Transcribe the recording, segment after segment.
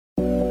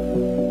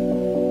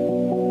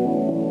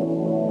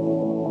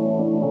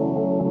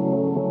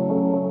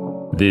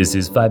This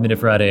is 5 Minute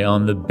Friday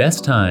on the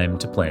best time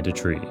to plant a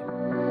tree.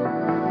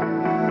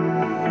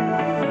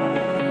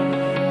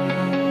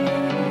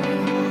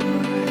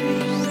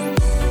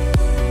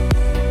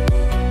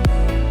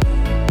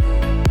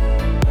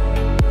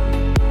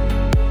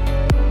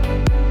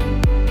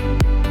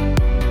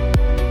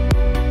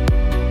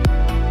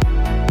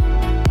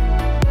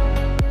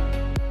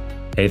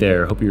 Hey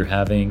there, hope you're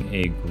having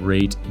a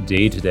great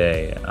day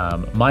today.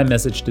 My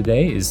message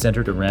today is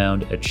centered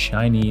around a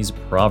Chinese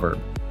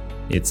proverb.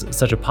 It's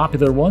such a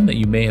popular one that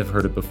you may have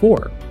heard it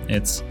before.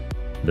 It's,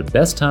 the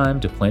best time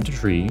to plant a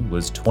tree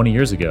was 20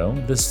 years ago,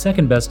 the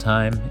second best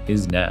time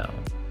is now.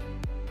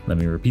 Let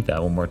me repeat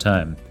that one more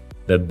time.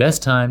 The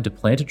best time to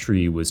plant a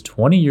tree was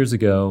 20 years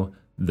ago,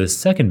 the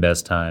second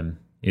best time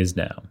is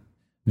now.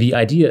 The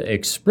idea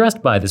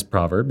expressed by this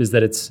proverb is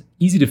that it's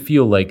easy to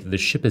feel like the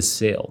ship has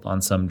sailed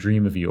on some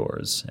dream of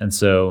yours, and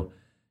so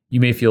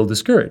you may feel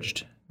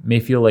discouraged, may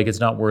feel like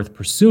it's not worth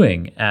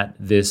pursuing at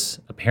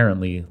this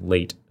apparently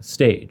late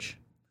stage.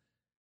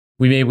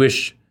 We may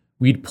wish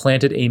we'd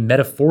planted a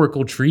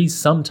metaphorical tree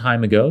some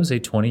time ago, say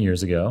 20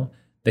 years ago,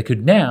 that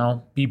could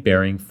now be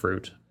bearing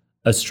fruit.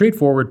 A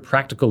straightforward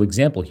practical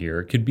example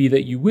here could be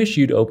that you wish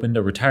you'd opened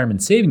a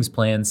retirement savings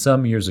plan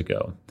some years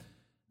ago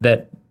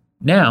that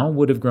now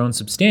would have grown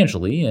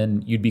substantially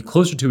and you'd be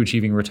closer to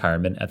achieving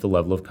retirement at the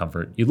level of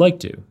comfort you'd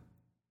like to.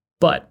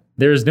 But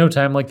there is no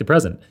time like the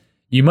present.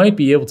 You might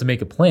be able to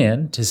make a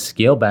plan to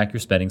scale back your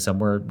spending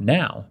somewhere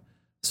now.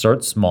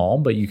 Start small,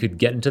 but you could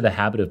get into the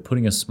habit of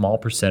putting a small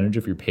percentage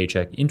of your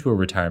paycheck into a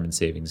retirement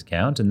savings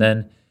account and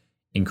then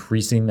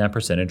increasing that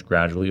percentage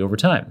gradually over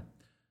time.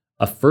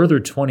 A further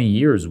 20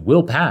 years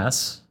will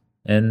pass,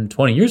 and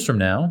 20 years from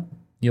now,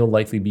 you'll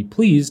likely be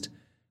pleased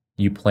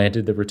you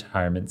planted the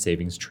retirement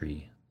savings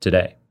tree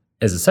today.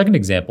 As a second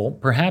example,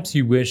 perhaps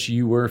you wish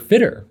you were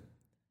fitter.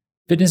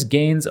 Fitness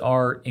gains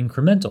are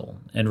incremental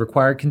and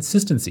require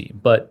consistency,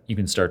 but you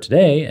can start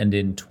today, and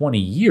in 20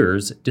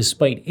 years,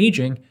 despite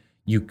aging,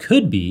 you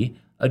could be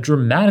a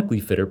dramatically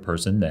fitter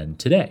person than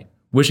today.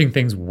 Wishing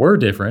things were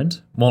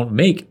different won't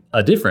make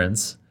a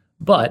difference,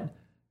 but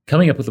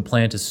coming up with a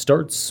plan to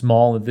start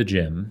small at the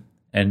gym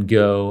and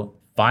go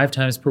 5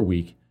 times per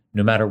week,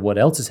 no matter what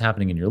else is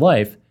happening in your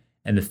life,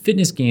 and the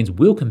fitness gains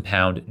will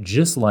compound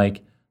just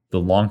like the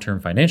long-term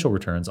financial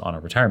returns on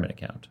a retirement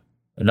account.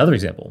 Another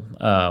example,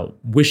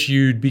 wish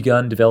you'd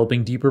begun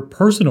developing deeper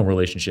personal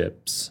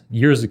relationships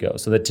years ago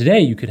so that today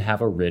you could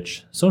have a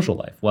rich social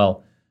life.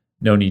 Well,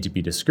 no need to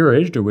be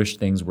discouraged or wish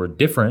things were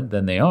different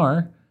than they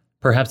are.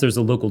 Perhaps there's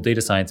a local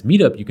data science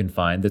meetup you can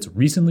find that's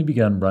recently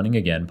begun running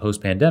again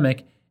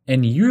post-pandemic,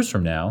 and years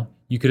from now,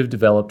 you could have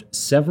developed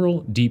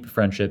several deep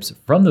friendships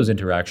from those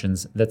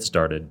interactions that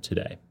started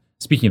today.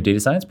 Speaking of data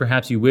science,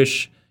 perhaps you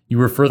wish you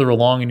were further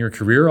along in your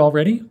career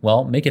already?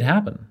 Well, make it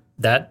happen.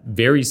 That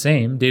very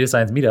same data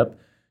science meetup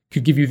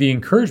could give you the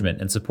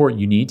encouragement and support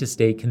you need to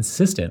stay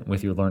consistent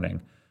with your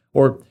learning.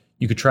 Or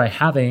you could try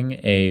having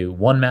a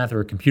 1 math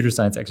or computer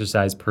science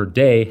exercise per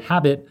day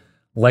habit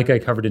like I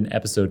covered in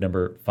episode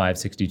number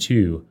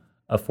 562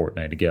 a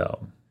fortnight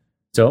ago.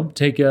 So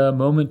take a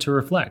moment to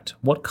reflect.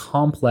 What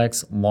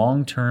complex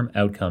long-term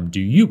outcome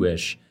do you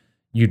wish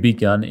you'd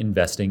begun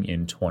investing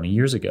in 20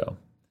 years ago?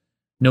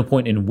 No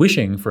point in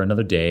wishing for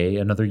another day,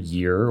 another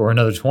year, or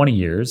another 20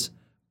 years.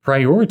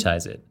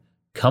 Prioritize it.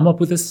 Come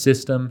up with a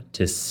system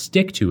to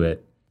stick to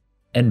it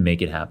and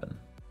make it happen.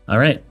 All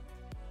right.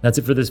 That's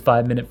it for this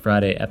 5 Minute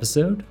Friday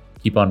episode.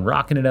 Keep on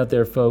rocking it out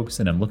there, folks,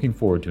 and I'm looking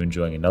forward to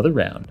enjoying another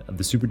round of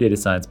the Super Data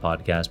Science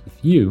Podcast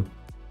with you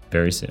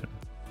very soon.